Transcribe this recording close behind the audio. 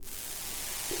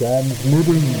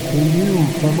Transmitting to you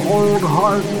from Old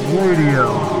Heart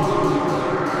Radio.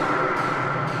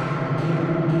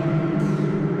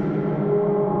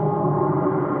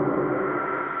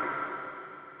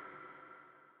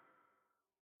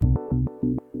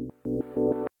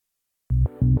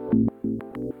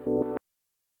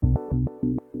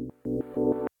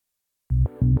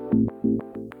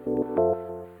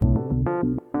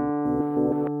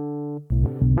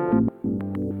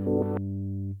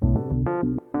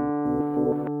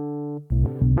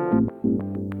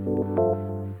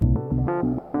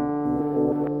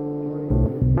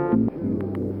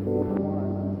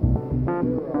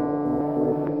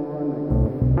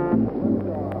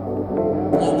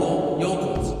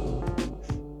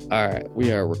 All right,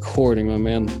 we are recording, my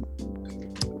man.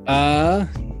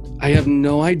 I have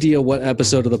no idea what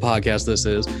episode of the podcast this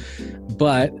is,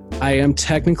 but I am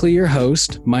technically your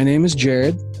host. My name is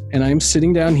Jared, and I am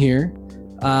sitting down here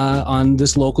on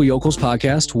this Local Yokels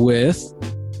podcast with,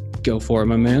 go for it,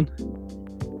 my man.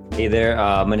 Hey there,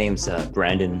 my name's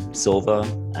Brandon Silva.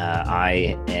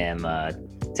 I am a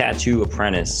tattoo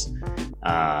apprentice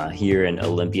here in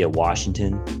Olympia,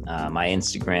 Washington. My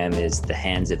Instagram is The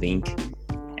Hands of Ink.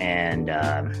 And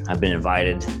I've been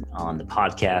invited on the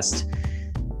podcast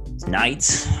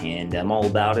tonight, and I'm all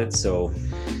about it. So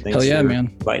thanks Hell yeah, for man.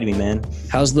 inviting me, man.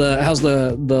 How's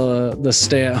the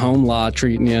stay-at-home law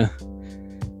treating you?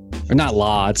 Or not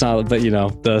law, it's not, but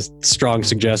the strong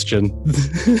suggestion.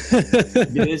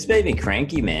 Dude, it's made me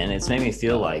cranky, man. It's made me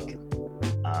feel like,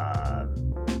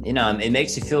 it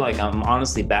makes you feel like I'm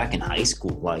honestly back in high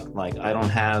school. Like I don't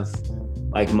have.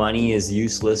 Like money is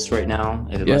useless right now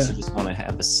unless you just want to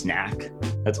have a snack.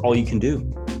 That's all you can do.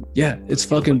 Yeah, it's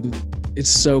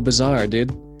so bizarre,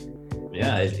 dude.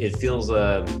 Yeah, it feels.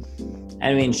 That's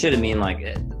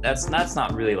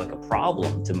not really like a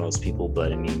problem to most people,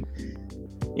 but I mean,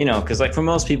 because like for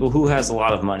most people who has a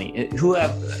lot of money,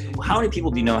 how many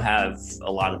people do you know have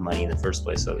a lot of money in the first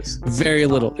place? So it's very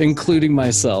little, including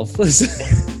myself.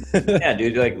 Yeah,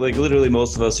 dude, like literally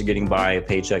most of us are getting by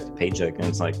paycheck to paycheck, and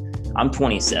it's like. I'm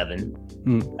 27.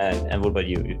 And what about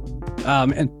you?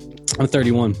 And I'm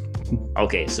 31.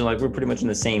 Okay, so like we're pretty much in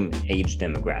the same age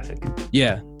demographic.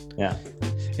 Yeah.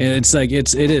 And it's like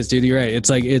it is, dude. You're right. It's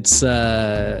like it's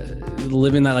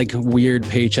living that like weird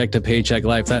paycheck to paycheck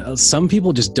life that some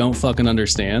people just don't fucking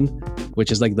understand,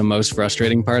 which is like the most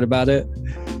frustrating part about it.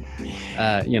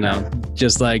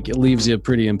 Just like it leaves you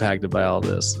pretty impacted by all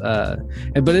this. But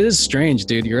it is strange,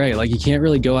 dude. You're right. Like you can't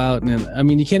really go out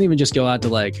you can't even just go out to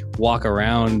like walk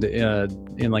around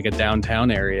in like a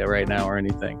downtown area right now or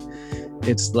anything.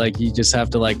 It's like you just have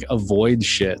to like avoid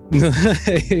shit.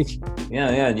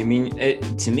 Yeah. You mean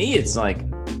to me, it's like,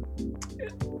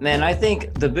 man, I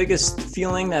think the biggest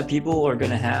feeling that people are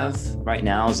going to have right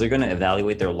now is they're going to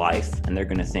evaluate their life and they're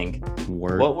going to think,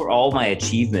 what were all my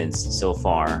achievements so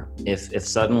far? If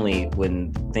suddenly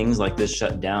when things like this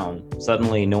shut down,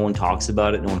 suddenly no one talks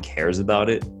about it, no one cares about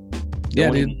it. No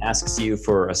one even asks you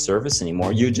for a service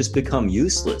anymore. You just become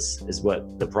useless is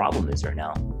what the problem is right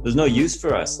now. There's no use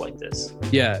for us like this.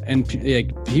 Yeah. And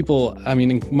people, I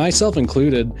mean, myself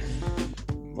included,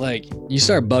 like you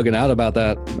start bugging out about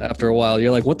that after a while.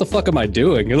 You're like, what the fuck am I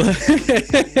doing?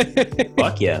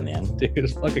 Fuck yeah, man. Dude,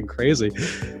 it's fucking crazy.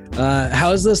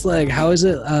 How is it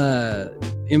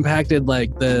impacted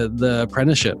like the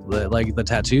apprenticeship,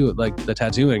 the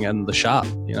tattooing and the shop,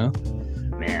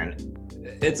 Man,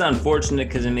 it's unfortunate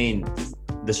because I mean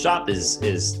the shop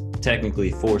is technically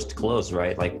forced to close,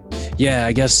 right? Like yeah,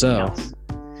 I guess so.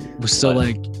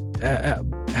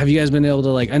 Have you guys been able to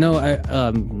like? I know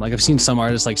I've seen some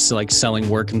artists like selling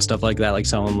work and stuff like that, like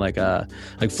selling like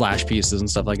flash pieces and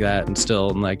stuff like that, and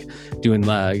still like doing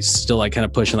still like kind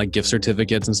of pushing like gift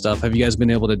certificates and stuff. Have you guys been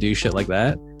able to do shit like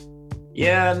that?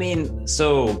 Yeah, I mean,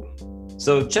 so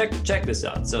check this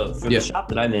out. So for the shop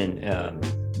that I'm in,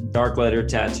 Dark Letter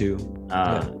Tattoo.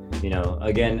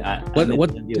 Again, I'm in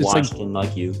Washington,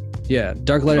 like you. Yeah,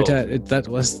 Dark Letter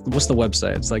what's the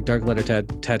website? It's like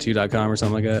darklettertattoo.com or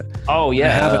something like that. Oh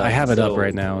yeah, I have it up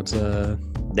right now. It's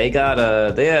they have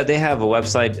a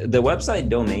website. The website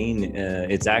domain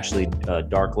it's actually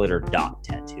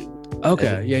darkletter.tattoo.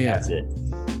 Okay, yeah. That's it.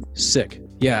 Sick.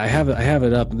 Yeah, I have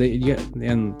it up. Dude,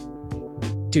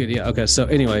 yeah. Okay, so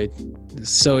anyway,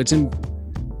 so it's in.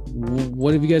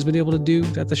 What have you guys been able to do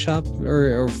at the shop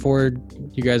or for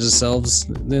you guys yourselves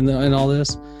in all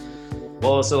this?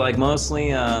 Well, so like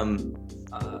mostly,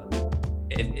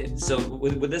 so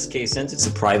with this case, since it's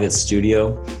a private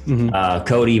studio,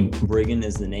 Cody Brigham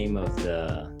is the name of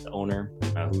the owner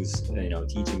who's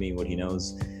teaching me what he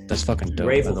knows. That's fucking dope.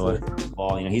 Grateful for it, first of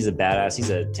all. He's a badass.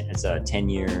 It's a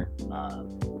 10-year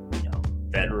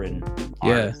veteran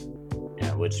Yeah. artist.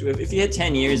 Yeah, which if you hit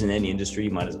 10 years in any industry,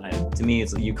 you might as to me,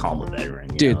 it's you call him a veteran.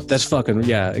 Dude, know? that's fucking,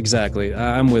 yeah, exactly.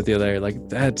 I'm with you there. Like,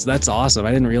 that's awesome.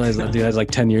 I didn't realize that dude has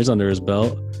like 10 years under his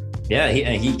belt. Yeah,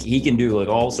 he can do like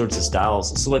all sorts of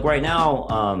styles. So like right now,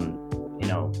 you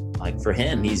know, like for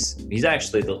him, he's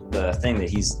actually the thing that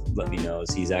he's let me know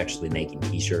is he's actually making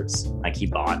t-shirts. Like he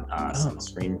bought some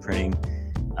screen printing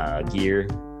gear.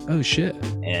 Oh shit.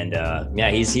 And yeah,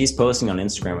 he's posting on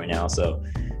Instagram right now. So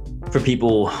for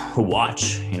people who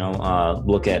watch, you know,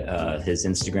 look at his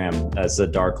Instagram. That's a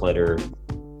dark letter.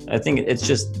 I think it's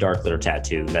just dark letter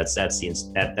tattoo. That's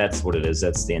what it is.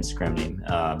 That's the Instagram name.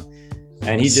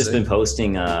 And he's just been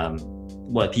posting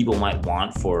what people might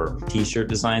want for t-shirt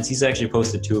designs. He's actually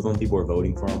posted 2 of them. People are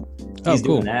voting for him. He's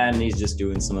doing that, and he's just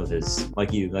doing some of his,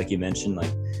 like you mentioned,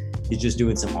 like he's just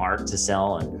doing some art to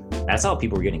sell, and that's how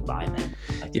people are getting by, man.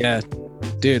 Yeah,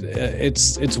 dude,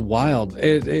 it's wild.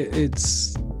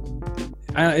 It's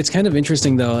kind of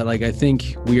interesting though. Like I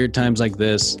think weird times like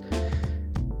this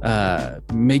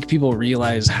make people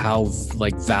realize how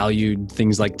like valued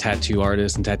things like tattoo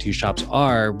artists and tattoo shops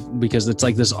are, because it's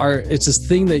like this art, it's this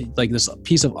thing that like this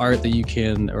piece of art that you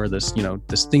can, or this, you know,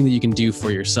 this thing that you can do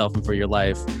for yourself and for your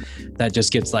life that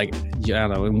just gets like, I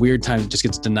don't know, in weird times it just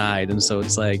gets denied. And so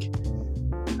it's like,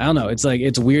 I don't know, it's like,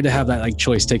 it's weird to have that like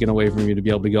choice taken away from you to be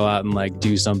able to go out and like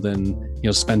do something, you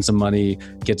know, spend some money,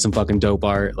 get some fucking dope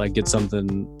art, like get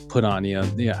something put on you.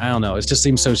 Yeah, I don't know. It just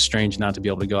seems so strange not to be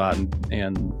able to go out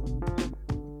and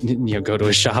you know, go to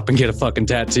a shop and get a fucking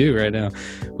tattoo right now,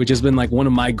 which has been like one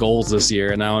of my goals this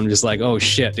year. And now I'm just like, oh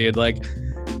shit, dude, like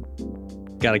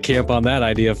gotta camp on that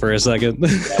idea for a second.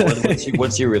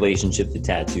 What's your relationship to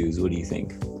tattoos? What do you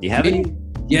think? Do you have any?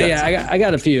 I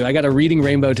got a few. I got a Reading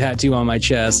Rainbow tattoo on my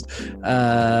chest.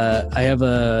 I have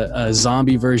a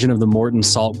zombie version of the Morton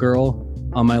Salt Girl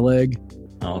on my leg.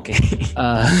 Oh, okay.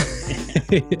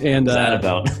 And what's that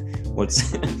about?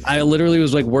 What's I literally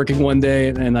was like working one day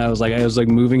and I was like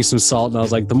moving some salt and I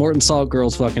was like, the Morton Salt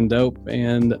Girl's fucking dope,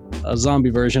 and a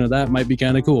zombie version of that might be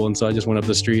kind of cool. And so I just went up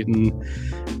the street and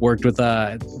worked with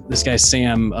this guy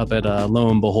Sam up at Lo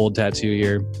and Behold Tattoo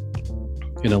here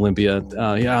in Olympia.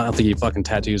 Yeah, I don't think he fucking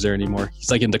tattoos there anymore.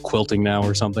 He's like into quilting now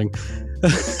or something.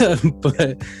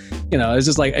 But you know, it's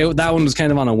just like that one was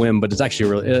kind of on a whim, but it's actually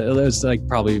really, it was like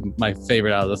probably my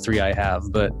favorite out of the 3 I have.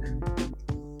 But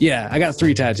yeah, I got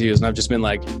 3 tattoos and I've just been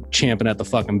like champing at the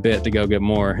fucking bit to go get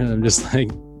more. And I'm just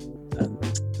like,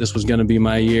 this was gonna be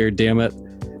my year. Damn it.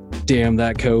 Damn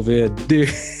that COVID, dude.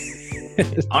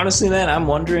 Honestly, man, I'm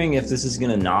wondering if this is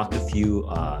gonna knock a few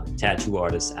tattoo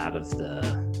artists out of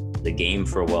the game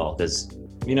for a while, because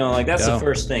you know, like that's the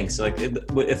first thing. So like,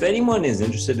 if anyone is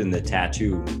interested in the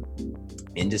tattoo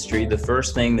industry, the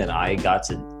first thing that I got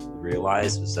to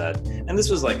realize was that, and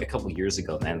this was like a couple years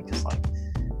ago, man, because like,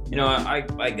 you know,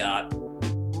 I got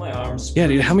my arms. Yeah,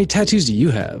 dude, how many tattoos do you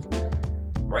have?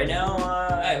 Right now,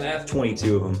 I have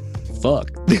 22 of them.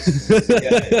 Fuck.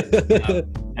 Yeah.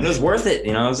 And it was worth it,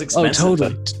 you know, it was expensive.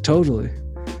 Oh, totally.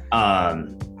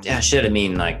 Yeah, shit, I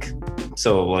mean, like,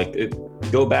 so like,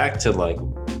 go back to like,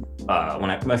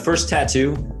 when my first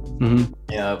tattoo,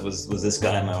 yeah, was this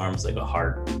guy on my arms, like a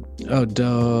heart. Oh,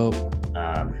 dope.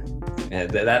 Yeah,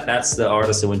 that's the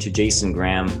artist I went to, Jason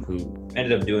Graham, who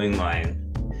ended up doing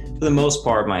for the most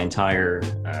part, my entire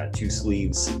 2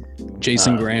 sleeves.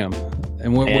 Jason Graham.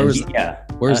 And where was that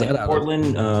in out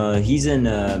Portland? He's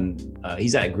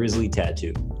at Grizzly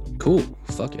Tattoo. Cool.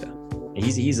 Fuck yeah. I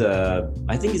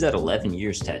think he's at 11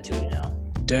 years tattooing now.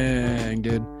 Dang,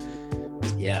 dude.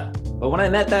 Yeah. But when I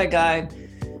met that guy,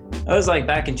 I was like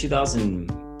back in 2000,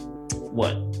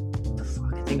 what the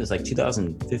fuck? I think it was like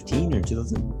 2015 or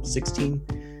 2016.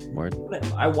 Word.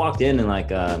 I walked in and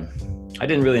like, I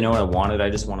didn't really know what I wanted.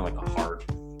 I just wanted like a heart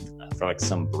for like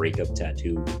some breakup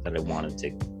tattoo that I wanted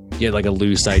to. You had like a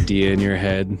loose idea in your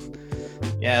head.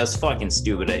 Yeah, it was a fucking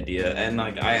stupid idea. And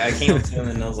like, I came up to him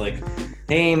and I was like,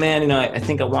 hey man, you know, I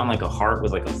think I want like a heart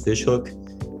with like a fish hook.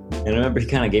 And I remember he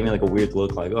kind of gave me like a weird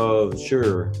look, like, "Oh,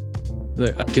 sure,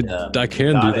 I can do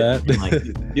that." And like,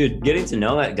 dude, getting to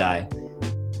know that guy,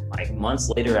 like months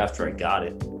later after I got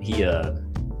it, he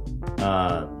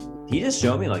just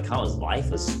showed me like how his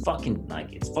life was fucking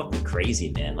like it's fucking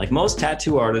crazy, man. Like most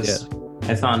tattoo artists,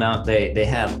 I found out they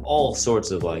have all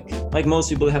sorts of like most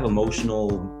people have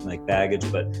emotional like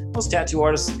baggage, but most tattoo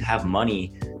artists have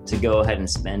money to go ahead and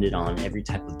spend it on every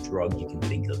type of drug you can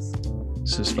think of.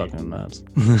 It's just fucking nuts.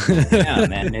 Yeah,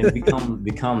 man, and become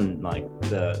like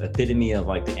the epitome of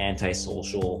like the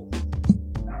antisocial,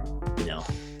 you know.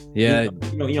 Yeah,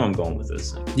 you know I'm going with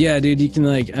this. Yeah, dude, you can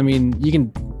like, I mean, you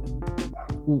can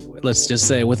let's just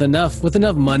say with enough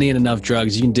money and enough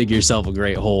drugs, you can dig yourself a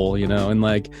great hole, you know, and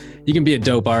like you can be a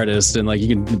dope artist and like you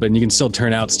can still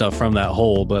turn out stuff from that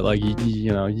hole, but like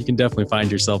you know, you can definitely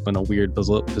find yourself in a weird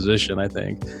position, I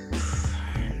think.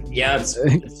 Yeah, it's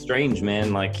strange,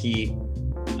 man. Like he,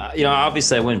 you know,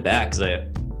 obviously I went back because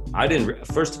I didn't,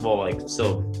 first of all, like,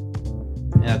 so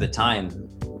at the time,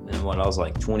 and when I was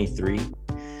like 23,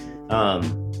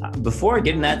 before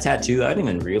getting that tattoo, I didn't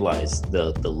even realize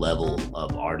the level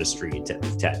of artistry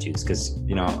tattoos. Because,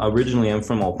 you know, originally I'm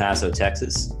from El Paso,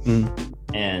 Texas.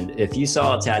 And if you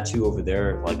saw a tattoo over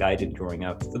there, like I did growing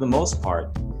up, for the most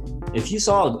part, if you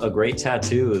saw a great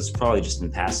tattoo, it was probably just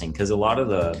in passing. Because a lot of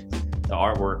the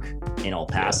artwork in El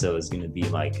Paso is going to be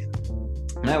like,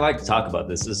 and I like to talk about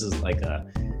this. This is like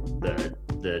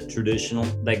the traditional,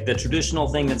 like the traditional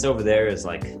thing that's over there is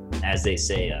like, as they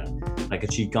say, like a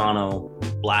Chicano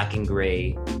black and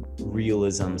gray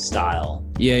realism style.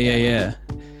 Yeah.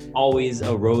 Always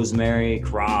a rosemary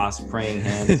cross, praying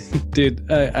hands. Dude,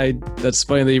 I that's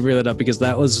funny that you bring that up because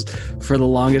that was for the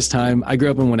longest time. I grew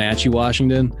up in Wenatchee,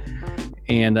 Washington,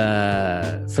 and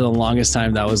for the longest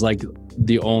time that was like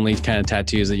the only kind of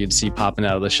tattoos that you'd see popping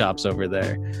out of the shops over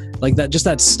there. Like that, just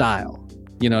that style.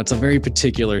 You know, it's a very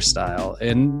particular style,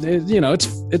 and you know,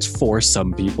 it's for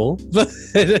some people. But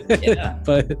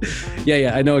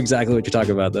yeah, I know exactly what you're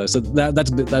talking about, though. So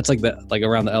that's like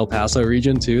around the El Paso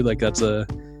region too. Like that's a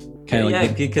kind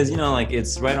of because you know, like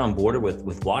it's right on border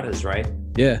with Juarez, right?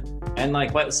 Yeah. And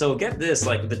like, so get this,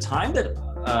 like the time that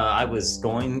I was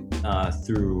going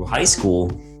through high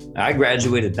school, I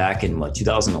graduated back in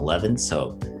 2011,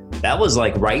 so. That was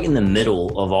like right in the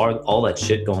middle of all that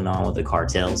shit going on with the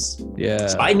cartels. Yeah.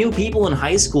 So I knew people in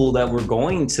high school that were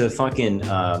going to fucking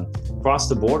cross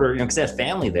the border, you know, because they had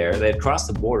family there. They had crossed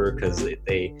the border because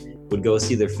they would go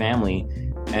see their family.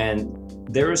 And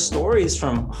there were stories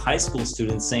from high school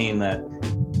students saying that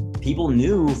people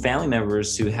knew family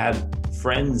members who had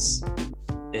friends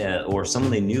or someone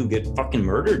they knew get fucking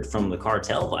murdered from the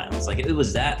cartel violence. Like it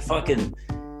was that fucking...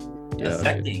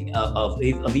 affecting of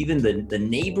even the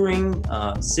neighboring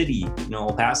city, you know,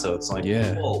 El Paso. It's like,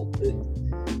 whoa.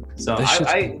 So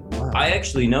I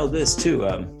actually know this too.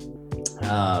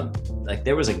 Like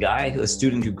there was a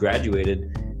student who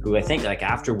graduated, who I think like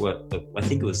after I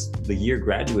think it was the year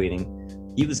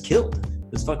graduating, he was killed. He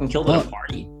was fucking killed at a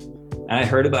party. And I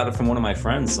heard about it from one of my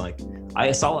friends. Like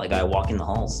I saw that guy walk in the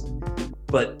halls.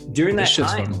 But during that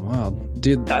time, wild.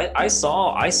 Dude, I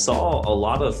saw a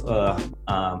lot of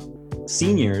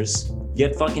seniors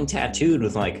get fucking tattooed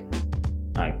with like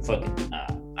fucking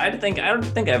I don't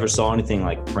think I ever saw anything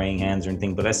like praying hands or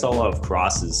anything, but I saw a lot of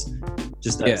crosses,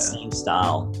 just that same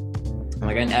style.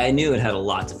 Like I knew it had a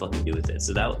lot to fucking do with it.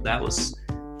 So that was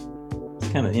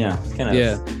kind of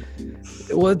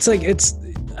Well,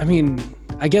 I mean,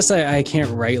 I guess I can't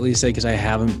rightly say because I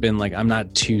haven't been like, I'm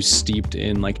not too steeped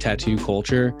in like tattoo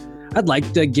culture. I'd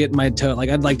like to get my toe, like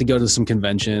I'd like to go to some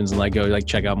conventions and like go like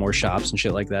check out more shops and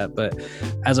shit like that. But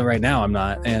as of right now, I'm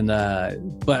not. And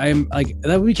but I'm like,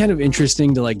 that would be kind of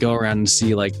interesting to like go around and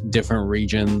see like different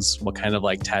regions, what kind of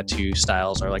like tattoo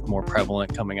styles are like more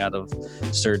prevalent coming out of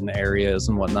certain areas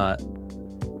and whatnot.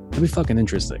 That'd be fucking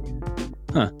interesting,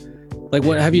 huh? Like,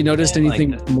 what have you noticed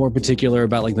anything more particular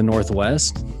about like the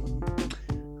Northwest?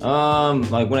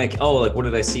 Like what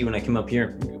did I see when I came up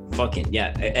here? Fucking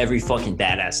every fucking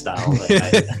badass style.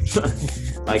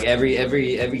 Like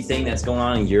everything that's going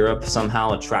on in Europe,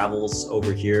 somehow it travels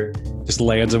over here. Just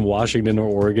lands in Washington or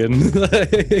Oregon.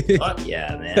 Fuck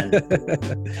yeah, man.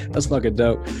 That's fucking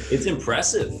dope. It's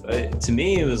impressive. To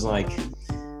me, it was like,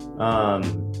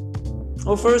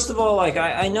 well, first of all, like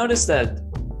I noticed that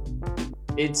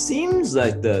it seems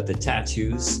like the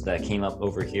tattoos that came up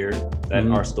over here that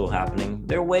are still happening,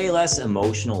 they're way less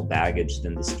emotional baggage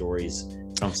than the stories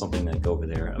from something like over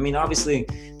there. I mean, obviously,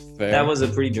 that was a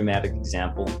pretty dramatic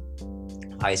example.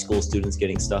 High school students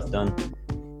getting stuff done.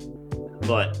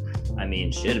 But, I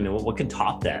mean, shit, I mean, what can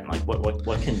top that? Like,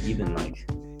 what can even, like...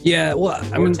 Yeah, well,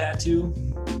 I mean... tattoo?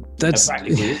 That's... That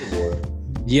practically is a war.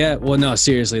 Yeah, well, no,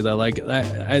 seriously, though. Like,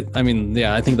 I mean,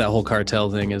 yeah, I think that whole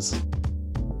cartel thing is...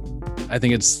 I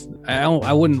think it's...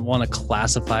 I wouldn't want to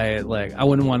classify it, like... I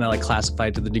wouldn't want to, like, classify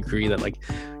it to the degree that, like,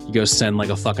 you go send, like,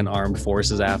 a fucking armed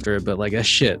forces after it, but, like, that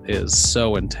shit is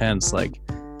so intense, like,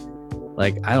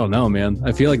 I don't know, man.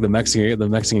 I feel like the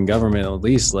Mexican government, at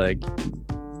least, like,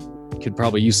 could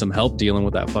probably use some help dealing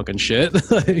with that fucking shit.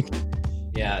 Like,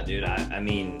 yeah, dude. I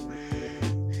mean,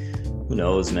 who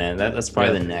knows, man? That's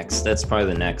probably the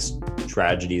next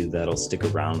tragedy that'll stick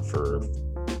around for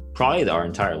probably our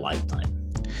entire lifetime.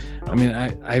 I mean,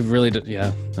 I really do.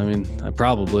 Yeah, I mean, I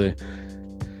probably.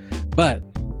 But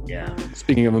Yeah.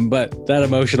 Speaking of them, but that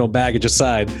emotional baggage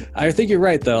aside, I think you're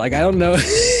right though. Like, I don't know,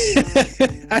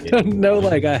 I don't know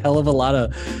like a hell of a lot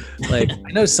of like,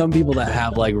 I know some people that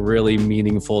have like really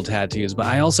meaningful tattoos, but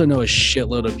I also know a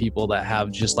shitload of people that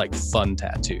have just like fun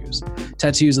tattoos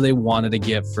that they wanted to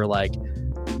get for like,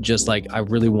 just like, I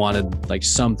really wanted like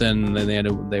something,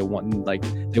 and they want like,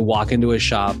 they walk into a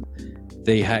shop,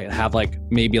 they have like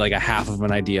maybe like a half of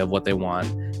an idea of what they want,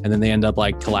 and then they end up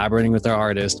like collaborating with their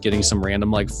artist, getting some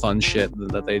random like fun shit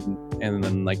that they, and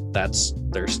then like that's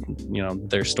their, you know,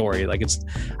 their story. Like it's,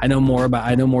 I know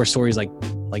more stories like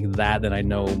that than I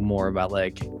know more about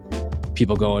like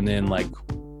people going in like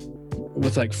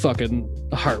with like fucking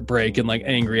heartbreak and like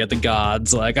angry at the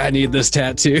gods, like I need this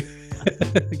tattoo.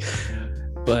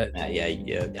 But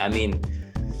yeah. I mean,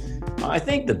 I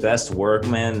think the best work,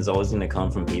 man, is always going to come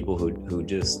from people who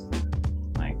just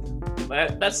like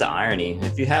that's the irony.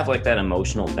 If you have like that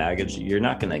emotional baggage, you're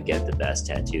not going to get the best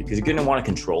tattoo because you're going to want to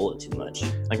control it too much.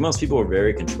 Like most people are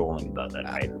very controlling about that,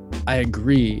 right? I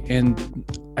agree, and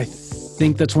I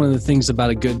think that's one of the things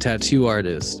about a good tattoo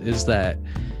artist is that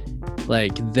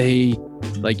like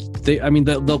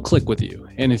they'll click with you,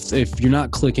 and if you're not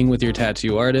clicking with your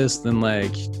tattoo artist, then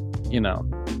like, you know,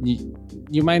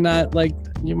 you might not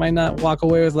walk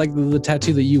away with like the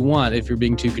tattoo that you want if you're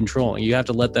being too controlling. You have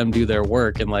to let them do their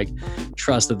work and like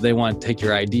trust that they want to take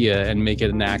your idea and make it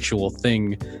an actual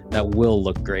thing that will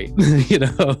look great. You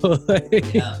know?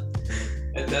 Yeah.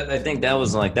 I think that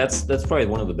was like that's probably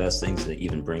one of the best things to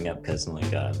even bring up because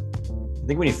like I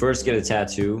think when you first get a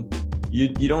tattoo,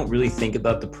 you don't really think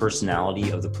about the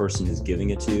personality of the person who's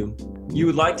giving it to you. You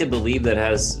would like to believe that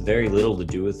has very little to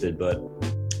do with it, but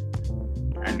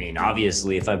I mean,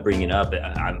 obviously, if I bring it up,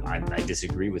 I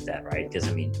disagree with that, right? Because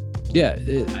I mean, yeah,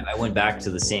 I went back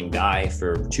to the same guy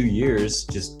for 2 years,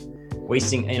 just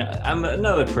wasting. You know, I'm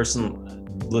another person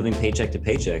living paycheck to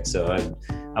paycheck, so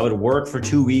I would work for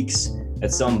 2 weeks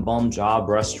at some bum job,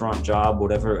 restaurant job,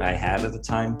 whatever I had at the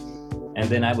time, and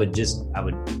then I would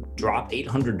drop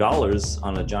 $800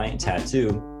 on a giant tattoo,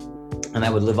 and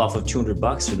I would live off of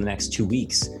 $200 for the next 2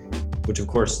 weeks, which of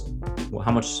course,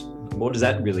 what does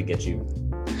that really get you?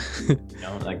 You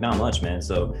know, like not much, man.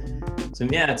 So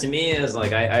yeah, to me it's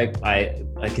like I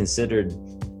considered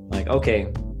like,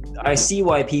 okay, I see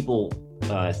why people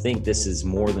think this is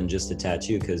more than just a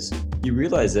tattoo, because you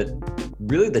realize that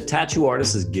really the tattoo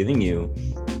artist is giving you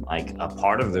like a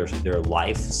part of their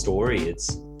life story.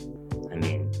 I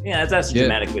mean, yeah, that's a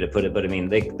dramatic way to put it, but I mean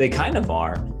they kind of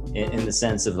are in the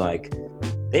sense of like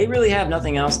they really have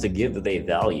nothing else to give that they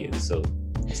value. So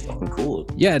it's fucking cool.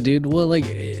 Yeah, dude. Well, like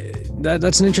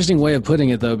that's an interesting way of putting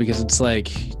it though, because it's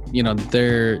like, you know,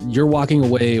 you're walking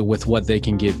away with what they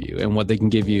can give you, and what they can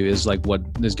give you is like what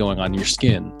is going on in your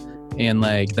skin, and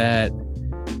like that,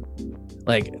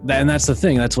 and that's the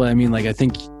thing. That's what I mean. Like I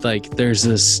think like there's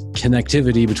this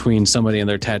connectivity between somebody and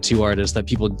their tattoo artist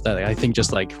that I think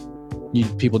just like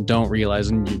people don't realize,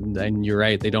 and you're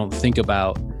right, they don't think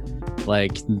about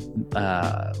like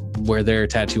where their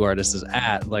tattoo artist is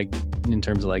at, like in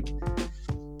terms of like,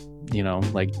 you know,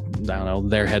 like I don't know,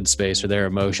 their headspace or their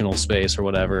emotional space or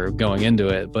whatever going into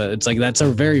it. But it's like that's a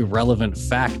very relevant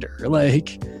factor,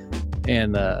 like,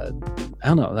 and I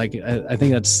don't know, like I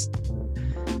think that's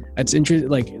interesting.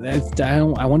 Like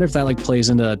I wonder if that like plays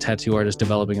into a tattoo artist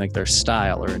developing like their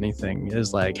style or anything,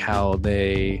 is like how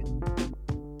they,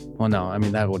 well no, I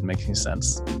mean that wouldn't make any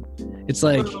sense. It's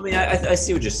like, I mean, I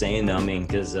see what you're saying though. I mean,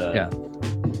 because yeah,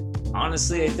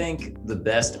 honestly, I think the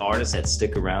best artists that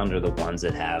stick around are the ones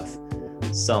that have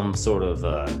some sort of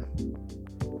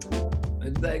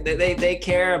they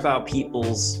care about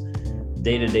people's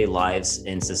day-to-day lives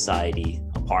in society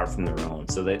apart from their own.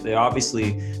 So they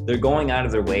obviously they're going out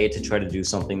of their way to try to do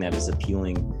something that is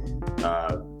appealing,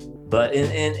 but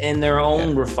in their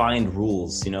own refined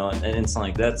rules, you know. And it's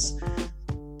like that's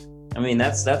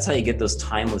how you get those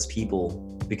timeless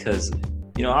people, because,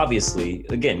 you know, obviously,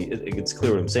 again, it's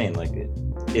clear what I'm saying. Like,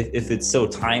 if it's so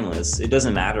timeless, it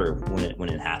doesn't matter when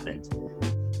it happened,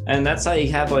 and that's how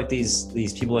you have like these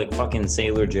people like fucking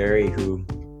Sailor Jerry, who,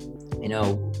 you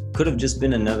know, could have just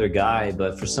been another guy,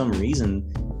 but for some reason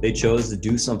they chose to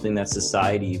do something that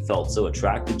society felt so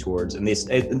attracted towards, and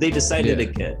they decided to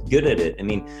get good at it. I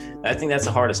mean, I think that's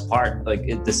the hardest part,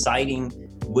 like deciding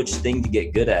which thing to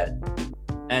get good at.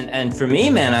 And for me,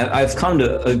 man, I've come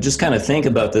to just kind of think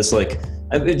about this, like,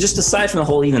 just aside from the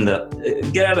whole, even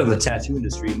get out of the tattoo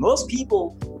industry, most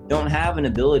people don't have an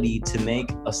ability to make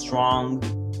a strong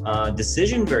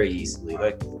decision very easily.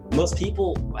 Like, most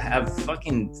people have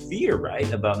fucking fear, right,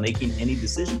 about making any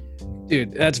decision.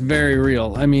 Dude, that's very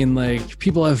real. I mean, like,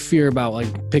 people have fear about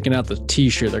like picking out the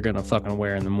t-shirt they're gonna fucking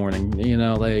wear in the morning, you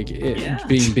know, like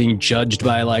being judged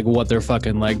by like what they're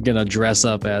fucking like gonna dress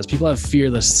up as. People have fear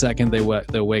the second they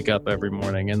wake up every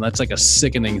morning, and that's like a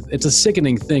sickening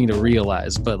thing to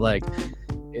realize. But like,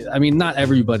 I mean, not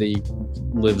everybody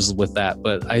lives with that,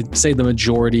 but I'd say the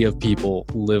majority of people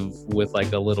live with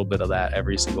like a little bit of that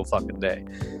every single fucking day.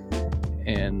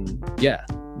 And yeah,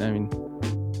 I mean,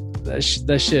 that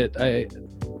shit, I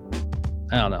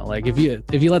don't know. Like, if you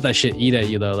let that shit eat at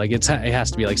you though, like it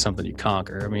has to be like something you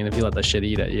conquer. I mean, if you let that shit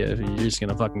eat at you, you're just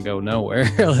gonna fucking go nowhere.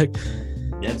 Like,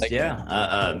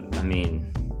 I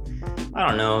mean, I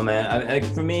don't know, man.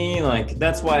 For me, like,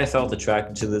 that's why I felt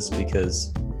attracted to this,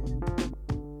 because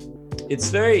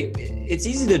it's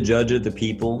easy to judge other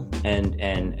people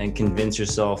and convince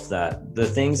yourself that the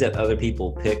things that other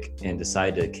people pick and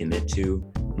decide to commit to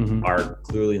are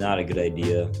clearly not a good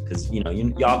idea, because you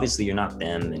obviously you're not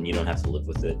them and you don't have to live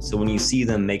with it. So when you see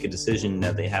them make a decision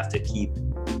that they have to keep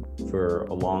for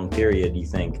a long period, you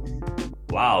think,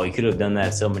 wow, we could have done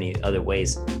that so many other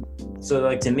ways. So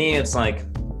like, to me, it's like,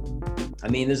 I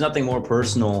mean, there's nothing more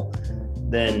personal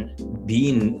than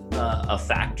being a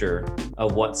factor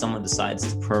of what someone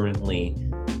decides to permanently,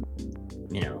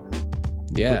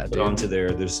 put onto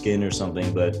their skin or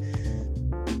something. But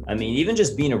I mean, even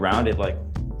just being around it, like,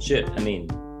 shit, I mean,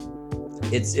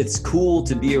 it's cool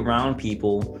to be around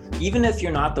people, even if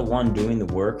you're not the one doing the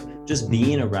work. Just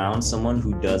being around someone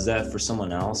who does that for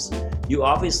someone else, you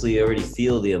obviously already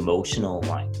feel the emotional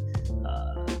like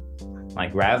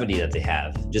gravity that they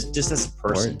have just as a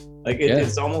person. Like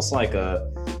it's almost like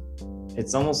a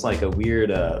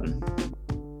weird I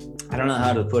don't know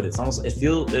how to put it.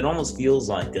 It almost feels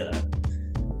like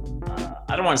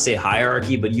I don't want to say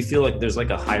hierarchy, but you feel like there's like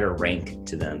a higher rank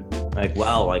to them. Like,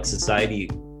 wow, like society,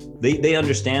 they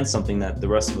understand something that the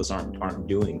rest of us aren't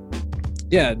doing.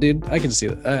 Yeah, dude, I can see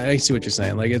that. I see what you're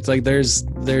saying. Like, it's like there's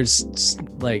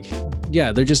like,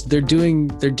 yeah, they're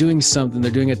doing something.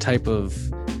 They're doing a type of,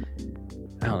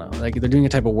 I don't know, like they're doing a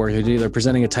type of work. They're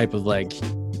presenting a type of like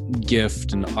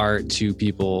gift and art to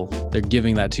people. They're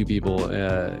giving that to people,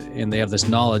 and they have this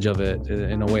knowledge of it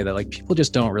in a way that like people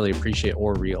just don't really appreciate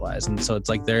or realize. And so it's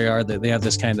like they have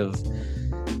this kind of,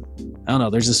 I don't know,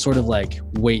 there's this sort of like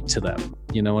weight to them.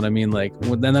 You know what I mean? Like,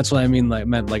 then that's what I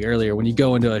meant like earlier, when you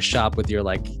go into a shop with your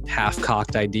like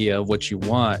half-cocked idea of what you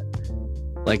want,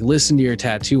 like, listen to your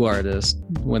tattoo artist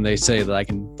when they say that I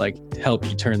can like help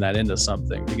you turn that into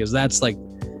something, because that's like,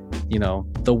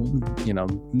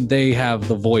 they have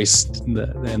the voice and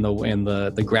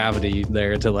the gravity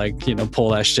there to like, pull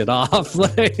that shit off.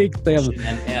 Like, they have.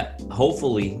 And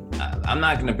hopefully, I'm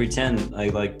not going to pretend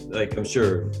like I'm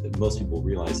sure most people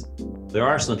realize there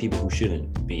are some people who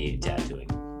shouldn't be tattooing.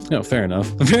 No, fair enough.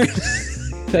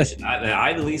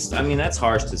 At least, I mean, that's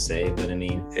harsh to say, but I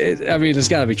mean, it's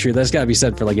got to be true. That's got to be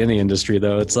said for like any industry,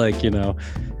 though. It's like,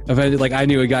 like I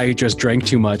knew a guy who just drank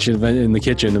too much in the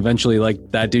kitchen. Eventually,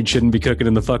 like, that dude shouldn't be cooking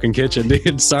in the fucking kitchen,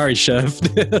 dude. Sorry, chef.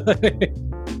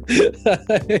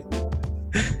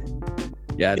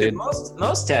 Yeah, dude.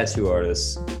 Most tattoo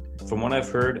artists, from what I've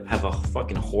heard, have a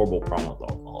fucking horrible problem with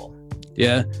alcohol.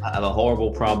 Yeah. I have a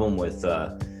horrible problem with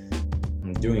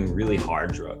doing really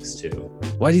hard drugs too.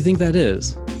 Why do you think that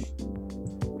is?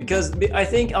 Because I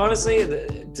think, honestly,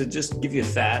 to just give you a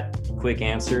fat, quick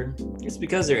answer, it's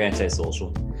because they're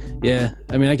antisocial. Yeah,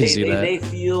 I mean, I can see that. They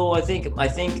feel, I think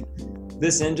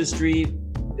this industry,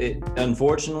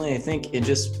 unfortunately, I think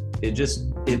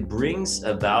it brings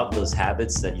about those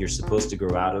habits that you're supposed to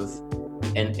grow out of,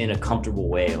 and in a comfortable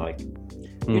way. Like,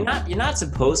 you're not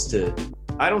supposed to.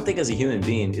 I don't think, as a human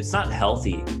being, it's not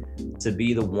healthy to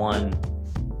be the one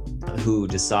who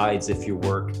decides if your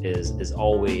work is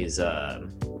always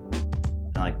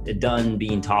like done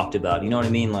being talked about. You know what I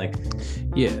mean? Like,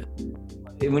 yeah.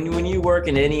 When you work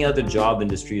in any other job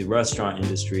industry, restaurant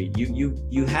industry,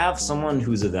 you have someone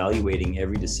who's evaluating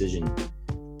every decision.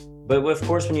 But of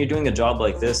course, when you're doing a job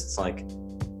like this, it's like,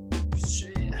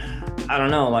 I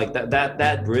don't know, like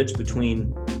that bridge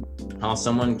between how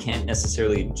someone can't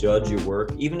necessarily judge your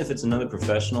work, even if it's another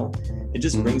professional, it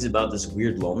just brings about this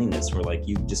weird loneliness where like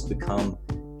you just become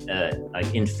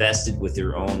like infested with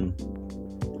your own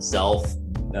self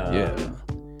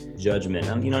judgment.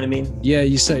 You know what I mean? Yeah,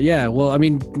 you said, yeah. Well, I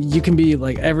mean, you can be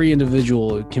like, every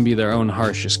individual can be their own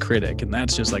harshest critic, and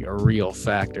that's just like a real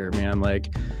factor, man. Like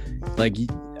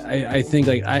I think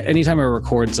like anytime I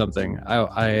record something,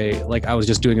 I was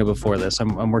just doing it before this.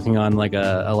 I'm working on like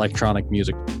a electronic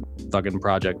music fucking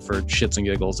project for shits and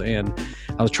giggles, and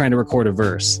I was trying to record a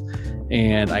verse,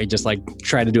 and I just like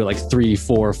tried to do it like 3,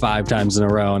 4, 5 times in a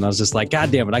row, and I was just like,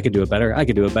 God damn it, I could do it better. I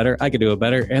could do it better. I could do it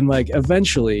better. And like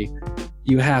eventually,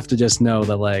 you have to just know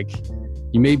that like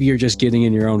you're just getting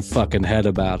in your own fucking head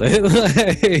about it,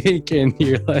 like, and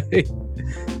you're like,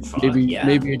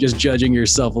 maybe you're just judging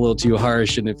yourself a little too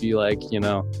harsh, and if you like,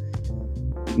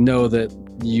 know that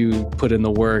you put in the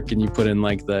work and you put in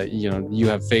like you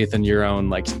have faith in your own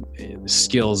like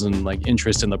skills and like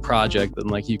interest in the project, then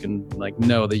like you can like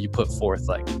know that you put forth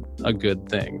like a good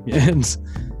thing. And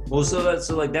well, so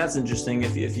that's interesting.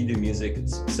 If you do music,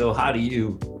 so what do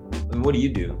you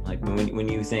do like when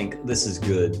you think this is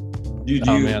good? Do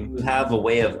you have a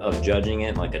way of judging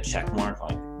it, like a check mark,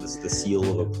 like the seal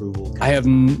of approval? I have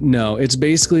no. It's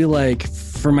basically like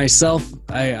for myself,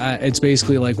 it's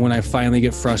basically like when I finally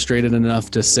get frustrated enough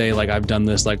to say like I've done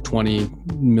this like 20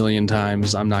 million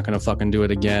times, I'm not gonna fucking do it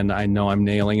again. I know I'm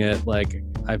nailing it. Like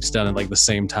I've done it like the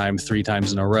same time 3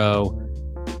 times in a row.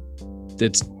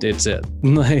 It's it.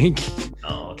 Like,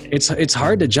 oh, okay. It's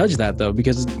hard to judge that though,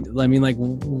 because I mean like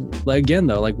again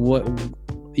though, like what,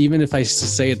 even if I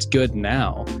say it's good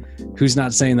now, who's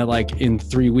not saying that like in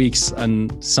 3 weeks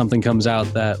and something comes out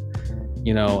that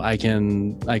I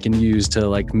can use to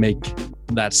like make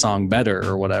that song better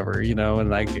or whatever,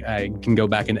 and I can go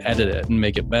back and edit it and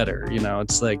make it better.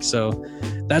 It's like, so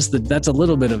that's a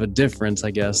little bit of a difference,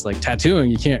 I guess. Like tattooing,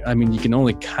 you can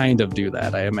only kind of do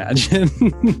that, I imagine.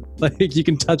 Like you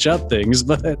can touch up things,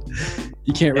 but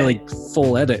you can't really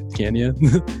full edit, can you?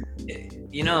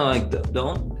 Like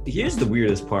here's the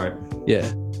weirdest part. Yeah.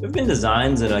 There've been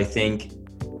designs that I think,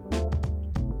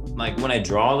 like when I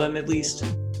draw them at least,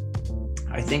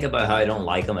 I think about how I don't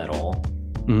like them at all.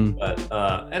 Mm-hmm. But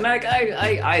and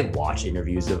I watch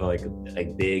interviews of like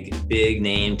big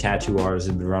name tattoo artists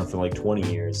who've been around for like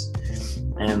 20 years,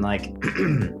 and like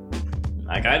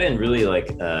like I didn't really like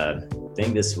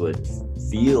think this would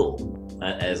feel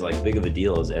as like big of a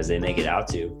deal as they make it out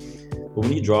to. But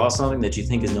when you draw something that you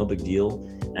think is no big deal,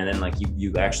 and then like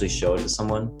you actually show it to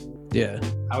someone,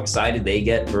 how excited they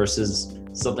get versus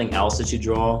something else that you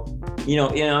draw.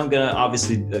 I'm gonna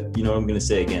obviously, what I'm gonna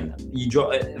say again. You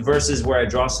draw versus where I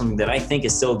draw something that I think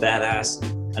is so badass,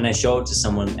 and I show it to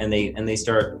someone, and they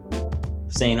start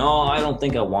saying, "Oh, I don't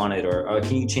think I want it," or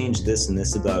 "Can you change this and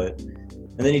this about it?"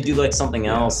 And then you do like something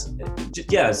else.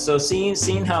 Yeah. So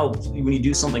seeing how when you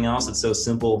do something else that's so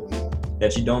simple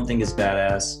that you don't think is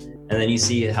badass, and then you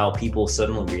see how people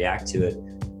suddenly react to it,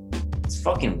 it's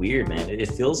fucking weird, man. It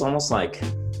feels almost like.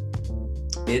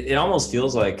 It almost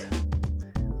feels like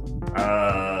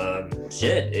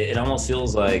shit. It almost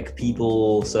feels like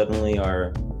people suddenly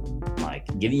are like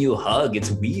giving you a hug.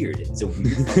 It's weird. It's a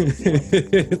weird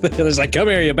thing. It's like, come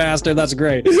here, you bastard. That's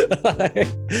great.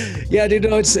 Yeah, dude.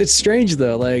 No, it's strange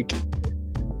though. Like,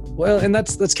 well, and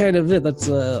that's kind of it. That's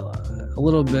a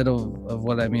little bit of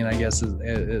what I mean, I guess,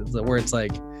 is where it's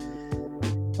like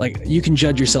you can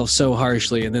judge yourself so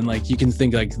harshly, and then like you can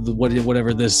think like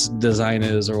whatever this design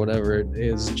is or whatever it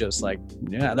is, just like,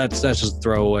 yeah, that's just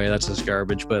throwaway, that's just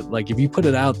garbage. But like if you put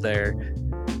it out there,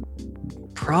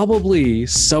 probably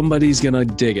somebody's gonna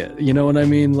dig it, you know what I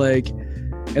mean? Like,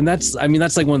 and that's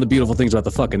like one of the beautiful things about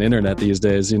the fucking internet these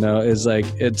days, is like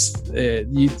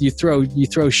you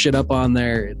throw shit up on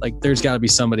there, like there's got to be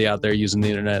somebody out there using the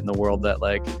internet in the world that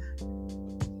like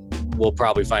will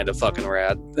probably find a fucking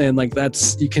rad, and like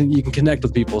that's you can connect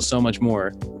with people so much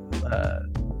more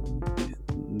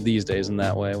these days in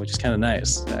that way, which is kind of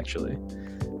nice actually.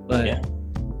 But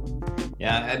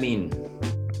I mean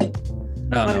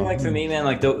like for me, man,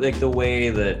 like the way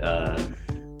that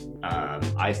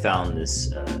I found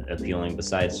this appealing,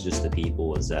 besides just the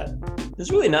people, is that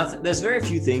there's very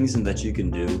few things that you can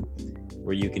do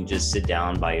where you can just sit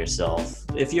down by yourself.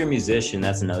 If you're a musician,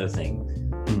 that's another thing.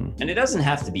 And it doesn't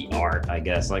have to be art, I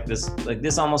guess. Like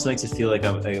this almost makes it feel like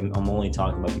I'm only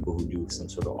talking about people who do some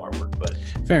sort of artwork. But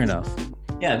fair enough.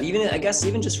 Yeah,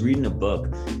 even just reading a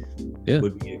book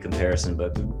would be a comparison.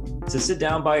 But to sit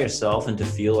down by yourself and to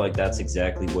feel like that's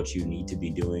exactly what you need to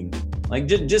be doing, like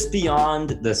just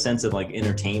beyond the sense of like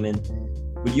entertainment,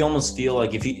 but you almost feel like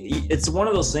it's one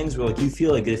of those things where like you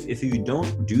feel like if you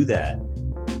don't do that,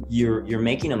 you're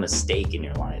making a mistake in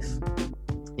your life.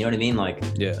 You know what I mean? Like,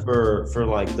 for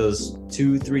like those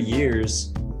 2-3 years,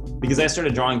 because I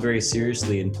started drawing very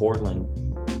seriously in Portland,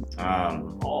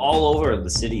 all over the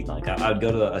city. Like I would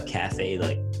go to a cafe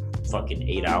like fucking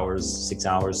 8 hours, 6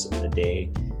 hours a day.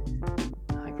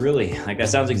 Like really, like that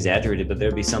sounds exaggerated, but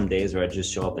there'd be some days where I'd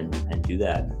just show up and do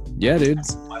that. Yeah, dude.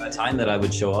 By the time that I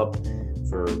would show up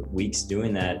for weeks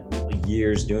doing that, like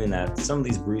years doing that, some of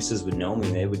these baristas would know me.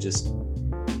 They would just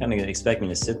kind of expect me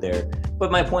to sit there.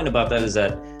 But my point about that is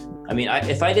that I mean,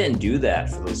 if I didn't do that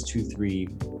for those 2, 3,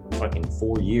 fucking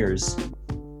 4 years,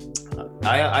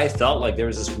 I felt like there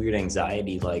was this weird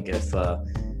anxiety. Like if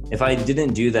I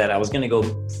didn't do that, I was gonna go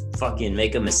fucking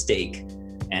make a mistake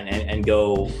and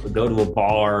go to a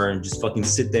bar and just fucking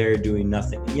sit there doing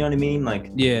nothing. You know what I mean? Like,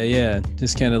 Yeah.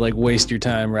 Just kind of like waste your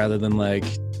time rather than like,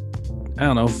 I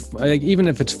don't know, like even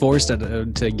if it's forced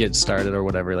to get started or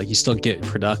whatever, like you still get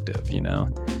productive, you know?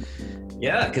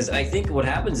 yeah, because I think what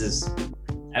happens is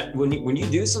when you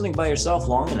do something by yourself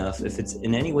long enough, if it's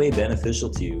in any way beneficial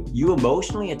to you, you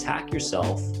emotionally attack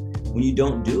yourself when you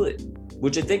don't do it,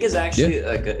 which I think is actually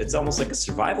it's almost like a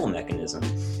survival mechanism.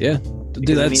 Yeah,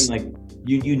 dude, I mean, like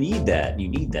you need that. You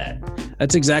need that.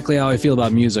 That's exactly how I feel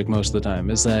about music most of the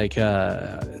time. It's like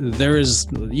there is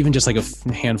even just like a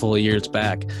handful of years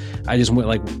back, I just went,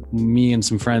 like, me and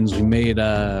some friends, we made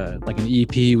like an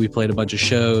EP. We played a bunch of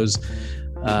shows,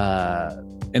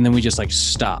 and then we just like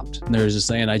stopped. And there was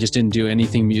this, and I just didn't do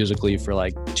anything musically for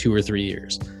like 2 or 3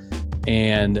 years,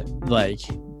 and like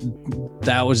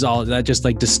that was all. That just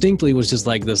like distinctly was just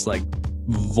like this like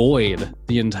void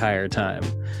the entire time.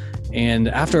 And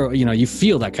after, you know, you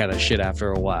feel that kind of shit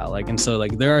after a while, like, and so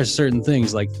like there are certain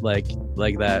things like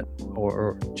that,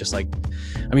 or just like,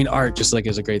 I mean, art just like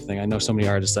is a great thing. I know so many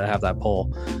artists that have that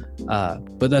pull,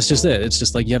 but that's just it. It's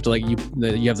just like you have to like you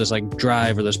have this like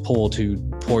drive or this pull to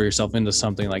pour yourself into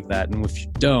something like that, and if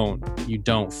you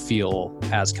don't feel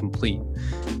as complete,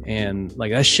 and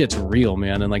like that shit's real,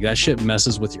 man, and like that shit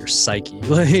messes with your psyche.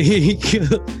 Like,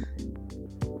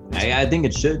 I think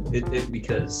it should,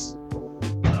 because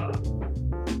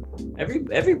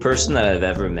every person that I've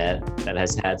ever met that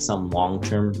has had some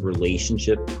long-term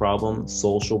relationship problem,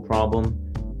 social problem,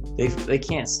 they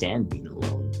can't stand being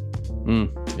alone.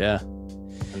 Yeah.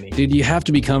 I mean, Dude, you have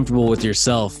to be comfortable with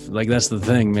yourself. Like, that's the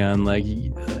thing, man. Like,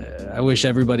 I wish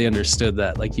everybody understood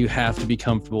that. Like, you have to be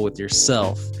comfortable with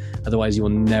yourself. Otherwise, you will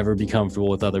never be comfortable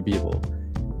with other people.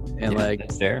 And yeah, like,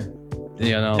 that's fair.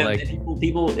 You know, And like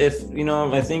people, if you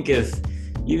know, I think if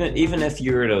even if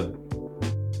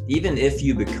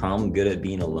you become good at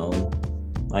being alone,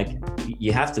 like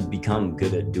you have to become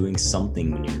good at doing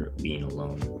something when you're being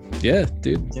alone. yeah,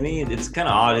 dude. To me, it's kind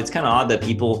of odd. It's kind of odd that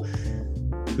people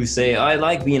who say, oh, I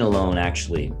like being alone,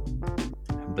 actually.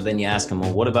 But then you ask them,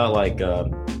 well, what about like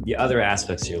the other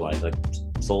aspects of your life, like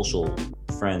social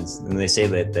friends? And they say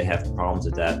that they have problems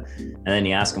with that. And then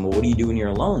you ask them, well, what do you do when you're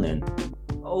alone then?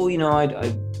 Oh, you know,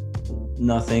 I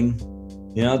nothing.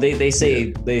 You know, they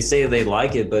say they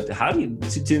like it, but how do you,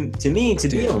 to me, to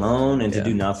be alone and to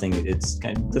do nothing, it's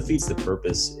kind of defeats the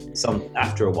purpose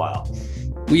after a while.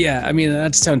 Well, yeah, I mean,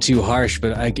 that sounds too harsh,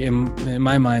 but like in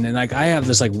my mind, and like I have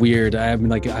this like weird, I've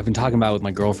been talking about with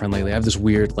my girlfriend lately, I have this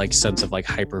weird like sense of like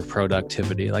hyper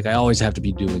productivity. Like I always have to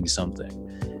be doing something.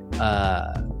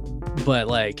 But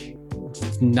like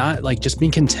not like just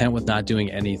being content with not doing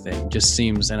anything just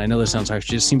seems, and I know this sounds harsh,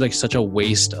 just seems like such a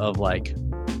waste of like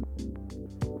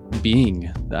being.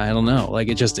 I don't know, like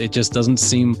it just doesn't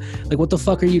seem like, what the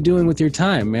fuck are you doing with your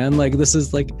time, man? Like this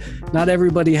is like, not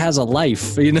everybody has a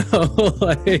life, you know.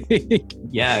 Like,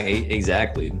 yeah,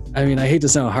 exactly. I mean, I hate to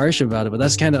sound harsh about it, but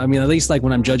that's kind of, I mean, at least like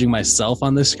when I'm judging myself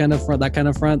on this kind of front, that kind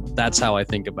of front, that's how I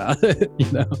think about it.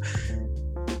 You know,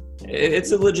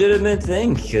 it's a legitimate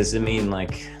thing, because I mean,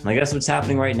 like that's what's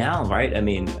happening right now, right? I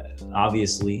mean,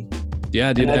 obviously.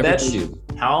 Yeah, dude. And I bet you,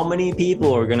 how many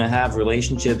people are gonna have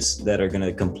relationships that are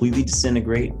gonna completely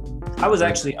disintegrate? I was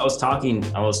talking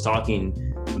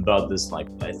about this, like,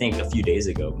 I think a few days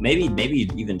ago, maybe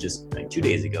even just like 2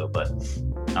 days ago. But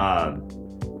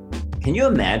can you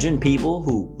imagine people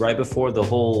who, right before the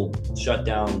whole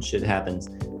shutdown shit happens,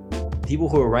 people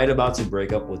who are right about to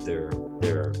break up with their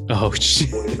oh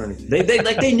shit, boyfriend,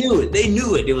 they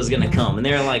knew it was gonna come, and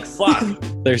they're like, fuck,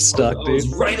 they're stuck, dude. I was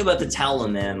right about to tell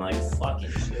them, man, like, fucking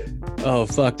shit. Oh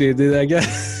fuck, dude, I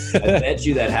guess. I bet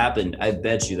you that happened. I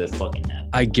bet you that fucking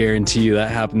happened. I guarantee you that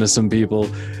happened to some people.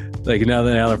 Like now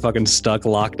they're fucking stuck,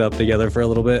 locked up together for a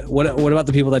little bit. What about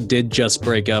the people that did just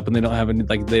break up and they don't have any,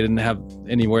 like they didn't have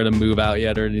anywhere to move out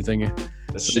yet or anything?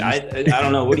 I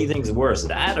don't know. What do you think is worse,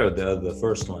 that or the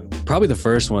first one? Probably the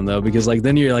first one though, because like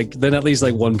then at least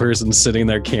like one person's sitting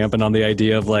there camping on the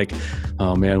idea of like,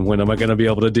 oh man, when am I gonna be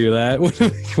able to do that? When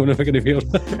am I gonna be able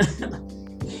to?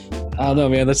 I don't know,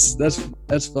 man. That's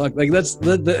fucked. Like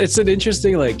it's an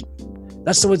interesting, like,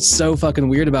 that's what's so fucking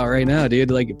weird about right now,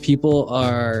 dude. Like people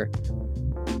are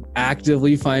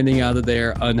actively finding out that they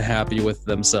are unhappy with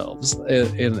themselves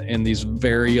in these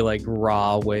very like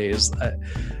raw ways.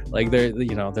 Like they're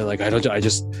like, I don't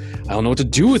know what to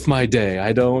do with my day.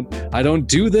 I don't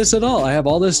do this at all. I have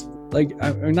all this like,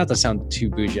 I mean, not to sound too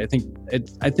bougie, I think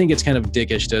it's kind of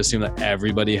dickish to assume that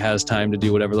everybody has time to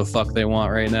do whatever the fuck they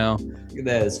want right now.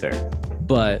 That is fair.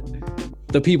 But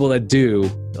the people that do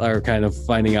are kind of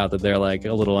finding out that they're like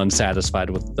a little unsatisfied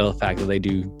with the fact that they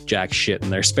do jack shit in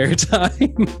their spare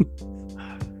time.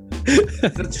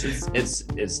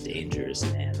 It's dangerous,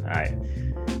 man.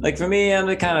 Like for me, I'm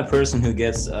the kind of person who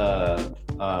gets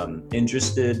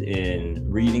interested in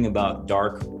reading about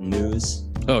dark news.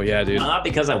 Oh yeah, dude. Not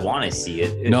because I want to see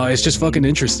it. No, it's just fucking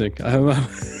interesting.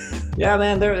 Yeah,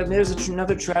 man. There's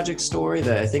another tragic story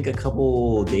that I think a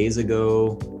couple days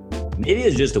ago, maybe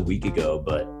it's just a week ago,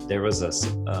 but there was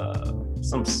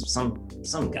some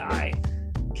guy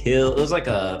killed. It was like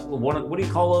what do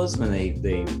you call those when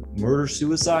they murder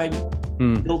suicide?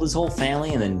 Killed his whole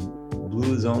family and then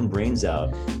blew his own brains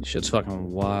out. Shit's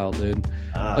fucking wild, dude.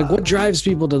 Like, what drives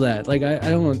people to that? Like, I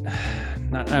don't.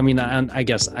 I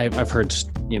guess I've heard,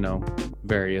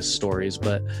 various stories,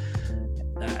 but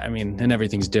I mean, and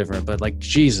everything's different. But like,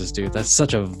 Jesus, dude, that's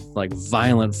such a like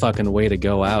violent fucking way to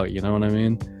go out. You know what I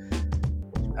mean?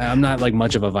 I'm not like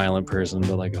much of a violent person,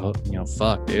 but like,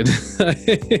 fuck, dude.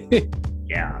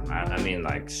 Yeah, I mean,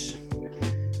 like,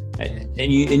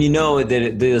 and you know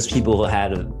that those people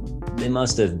they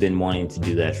must have been wanting to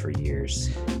do that for years.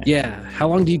 Yeah. How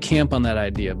long do you camp on that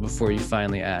idea before you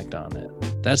finally act on it?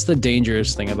 That's the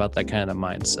dangerous thing about that kind of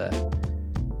mindset.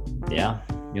 Yeah.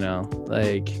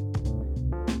 Like,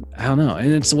 I don't know.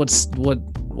 And it's what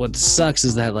sucks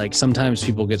is that like sometimes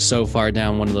people get so far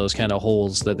down one of those kind of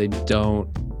holes that they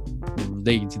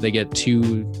get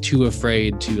too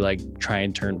afraid to like try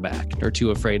and turn back, or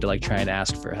too afraid to like try and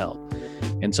ask for help.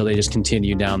 And so they just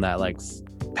continue down that like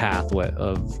pathway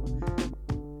of,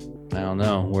 I don't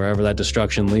know, wherever that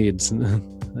destruction leads.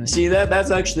 See,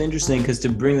 that's actually interesting, because to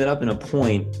bring that up in a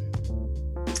point,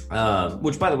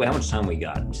 which, by the way, how much time we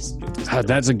got?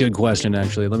 That's a good question,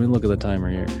 actually. Let me look at the timer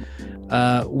here.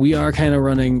 We are kind of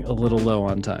running a little low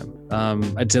on time.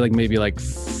 I'd say like maybe like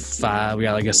 5. We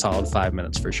got like a solid 5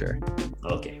 minutes for sure.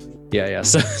 Okay. Yeah.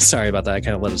 So sorry about that. I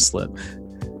kind of let it slip.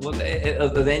 Well,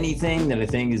 of anything that I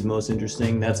think is most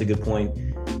interesting, that's a good point.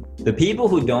 The people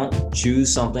who don't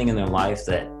choose something in their life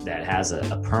that has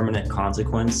a permanent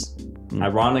consequence,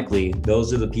 ironically,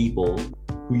 those are the people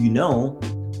who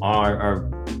are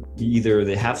either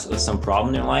they have some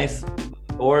problem in their life,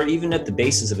 or even at the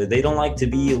basis of it, they don't like to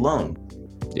be alone.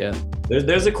 Yeah.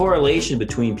 There's a correlation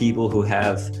between people who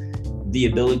have the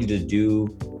ability to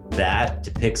do that,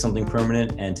 to pick something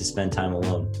permanent, and to spend time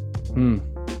alone.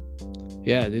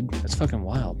 Yeah, dude, that's fucking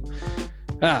wild.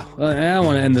 Well, I don't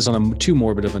want to end this on a too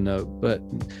morbid of a note, but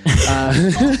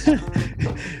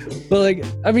but like,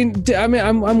 I mean,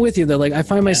 I'm with you though. Like, I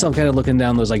find myself kind of looking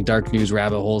down those like dark news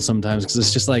rabbit holes sometimes, because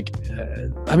it's just like,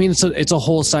 I mean, it's a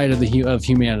whole side of of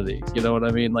humanity. You know what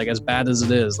I mean? Like, as bad as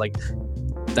it is, like,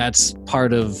 that's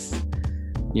part of,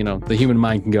 the human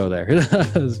mind can go there.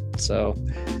 So,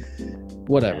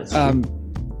 whatever.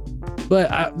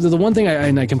 But the one thing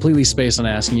I completely spaced on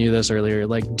asking you this earlier,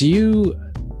 like, do you,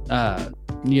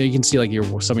 you can see like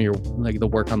some of your like the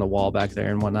work on the wall back there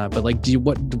and whatnot, but like,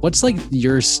 what's like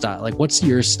your style? Like, what's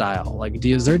your style? Like,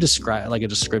 is there a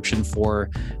description for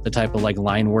the type of like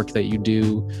line work that you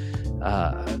do?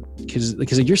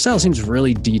 Because your style seems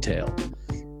really detailed.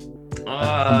 From what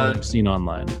I've seen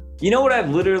online. You know what I've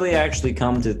literally actually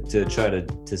come to try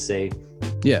to say?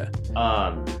 Yeah.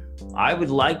 I would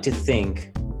like to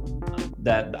think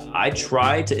that I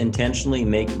try to intentionally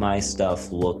make my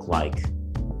stuff look like,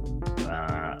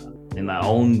 in my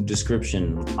own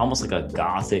description, almost like a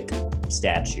Gothic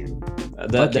statue.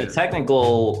 The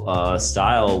technical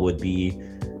style would be,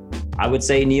 I would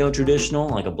say, neo-traditional,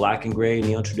 like a black and gray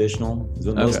neo-traditional, is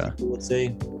what most people would say.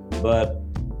 But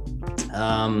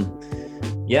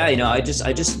yeah, I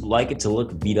just like it to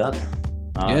look beat up.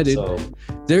 Yeah, dude. So,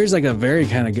 there's like a very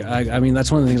kind of, I mean,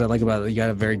 that's one of the things I like about it. You got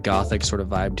a very Gothic sort of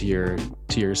vibe to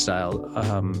your style.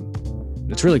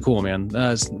 It's really cool, man.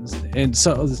 And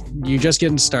so you're just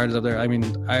getting started up there. I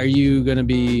mean, are you going to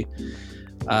be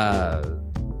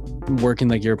working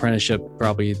like your apprenticeship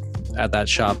probably at that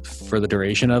shop for the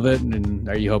duration of it? And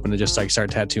are you hoping to just like start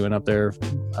tattooing up there?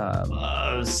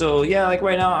 So yeah, like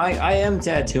right now I am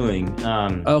tattooing.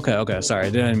 Okay. Sorry. I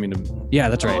didn't mean to. Yeah,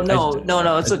 that's right.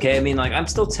 No, it's okay. I mean, like, I'm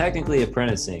still technically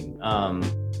apprenticing.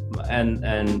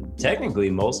 And technically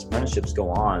most apprenticeships go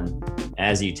on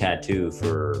as you tattoo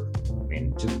for, I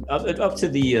mean, up to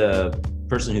the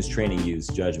person who's training you's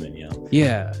judgment,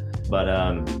 Yeah. But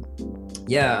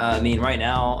yeah, I mean, right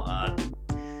now,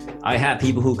 I have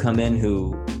people who come in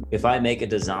who, if I make a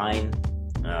design,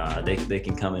 they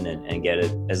can come in and get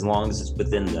it, as long as it's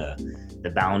within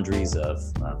the boundaries of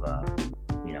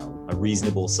a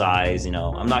reasonable size. You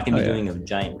know, I'm not gonna be Oh, yeah. doing a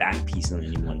giant back piece on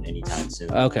anyone anytime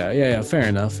soon. Okay, yeah, fair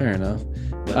enough.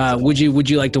 But, Would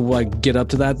you like to like get up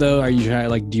to that though? Are you trying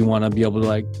like do you want to be able to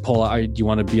like pull out? Do you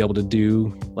want to be able to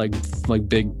do like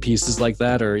big pieces like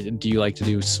that, or do you like to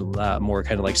do some more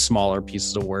kind of like smaller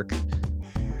pieces of work?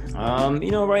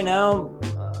 you know, right now,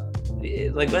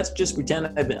 like let's just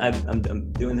pretend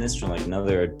I'm doing this for like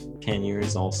another 10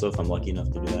 years also, if I'm lucky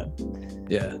enough to do that.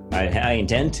 Yeah, I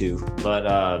intend to, but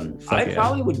I yeah.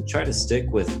 probably would try to stick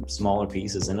with smaller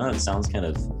pieces. I know it sounds kind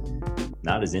of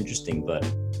not as interesting, but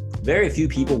very few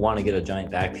people want to get a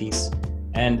giant back piece.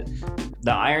 And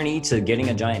the irony to getting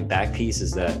a giant back piece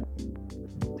is that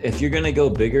if you're going to go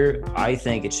bigger, I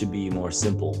think it should be more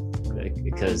simple, right?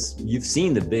 Because you've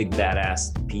seen the big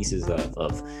badass pieces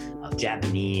of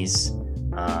Japanese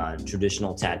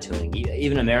traditional tattooing,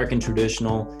 even American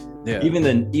traditional, yeah. even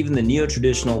the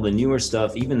neo-traditional, the newer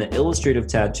stuff, even the illustrative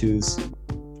tattoos,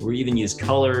 where you even use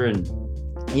color and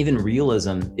even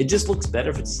realism. It just looks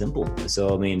better if it's simple.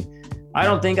 So I mean, I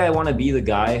don't think I want to be the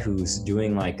guy who's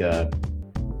doing like a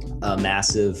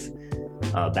massive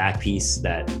back piece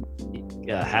that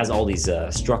has all these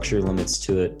structure limits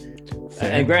to it.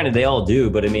 Fair. And granted, they all do,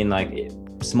 but I mean, like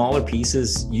smaller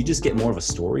pieces, you just get more of a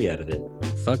story out of it.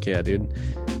 Fuck yeah, dude.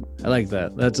 I like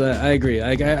that. That's I agree.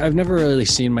 I've never really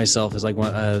seen myself as like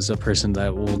as a person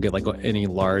that will get like any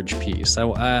large piece.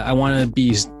 I want to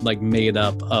be like made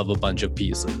up of a bunch of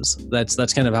pieces.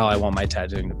 That's kind of how I want my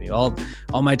tattooing to be. All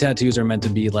my tattoos are meant to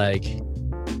be like,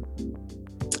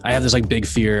 I have this like big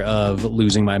fear of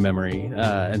losing my memory,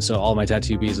 and so all my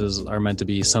tattoo pieces are meant to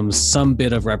be some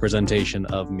bit of representation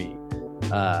of me.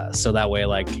 So that way,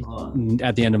 like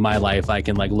at the end of my life, I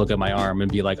can like look at my arm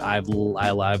and be like, I've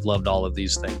loved all of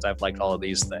these things. I've liked all of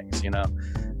these things. You know,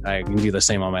 I can do the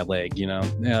same on my leg. You know,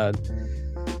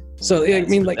 so yeah, I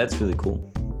mean, like that's really cool.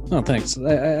 Oh, thanks.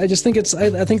 I just think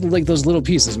I think like those little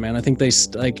pieces, man. I think they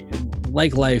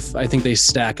like life. I think they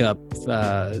stack up,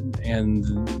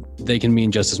 and they can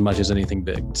mean just as much as anything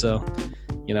big. So,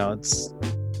 you know,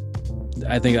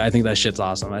 I think that shit's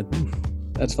awesome.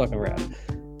 That's fucking rad.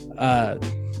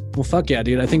 Well, fuck yeah,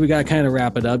 dude. I think we got to kind of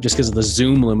wrap it up just because of the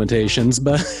Zoom limitations,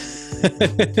 but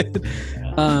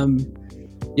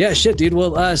yeah, shit, dude.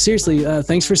 Well, seriously,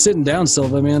 thanks for sitting down,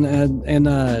 Silva, man. And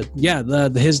yeah,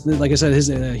 his like I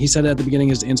said, he said at the beginning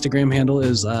his Instagram handle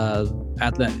is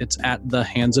at the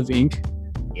Hands of Ink.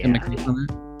 Yeah.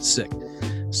 Sick.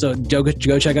 So go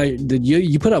check out.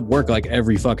 You put up work like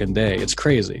every fucking day. It's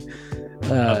crazy.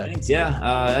 Thanks. Yeah,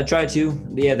 I try to.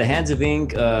 Yeah, the Hands of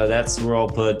Ink. That's where I'll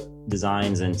put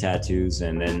designs and tattoos,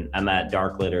 and then I'm at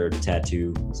Dark Letter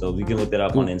Tattoo. So you can look that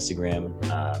up on Instagram.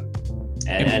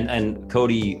 And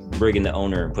Cody Brigham, the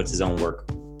owner, puts his own work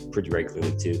pretty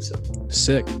regularly too. So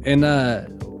sick. And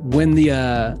when the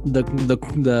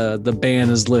ban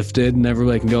is lifted and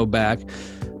everybody can go back,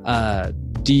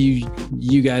 do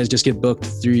you guys just get booked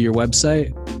through your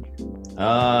website?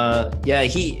 Yeah,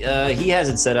 he has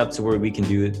it set up to where we can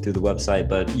do it through the website,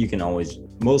 but you can always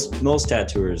most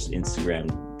tattooers Instagram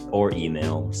or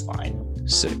email is fine.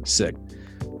 Sick.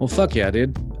 Well, fuck yeah,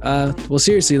 dude. Well,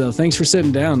 seriously though, thanks for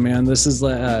sitting down, man. This is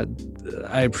I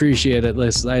appreciate it.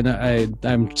 Listen,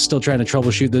 I'm still trying to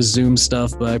troubleshoot this Zoom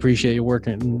stuff, but I appreciate you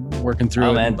working through it.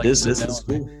 Oh man, like, this is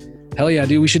cool. Hell yeah,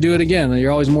 dude. We should do it again.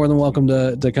 You're always more than welcome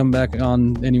to come back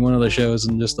on any one of the shows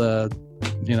and just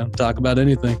talk about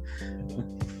anything.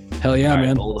 Hell yeah,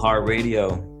 man. Old Heart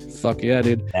Radio. Fuck yeah,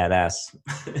 dude. Badass.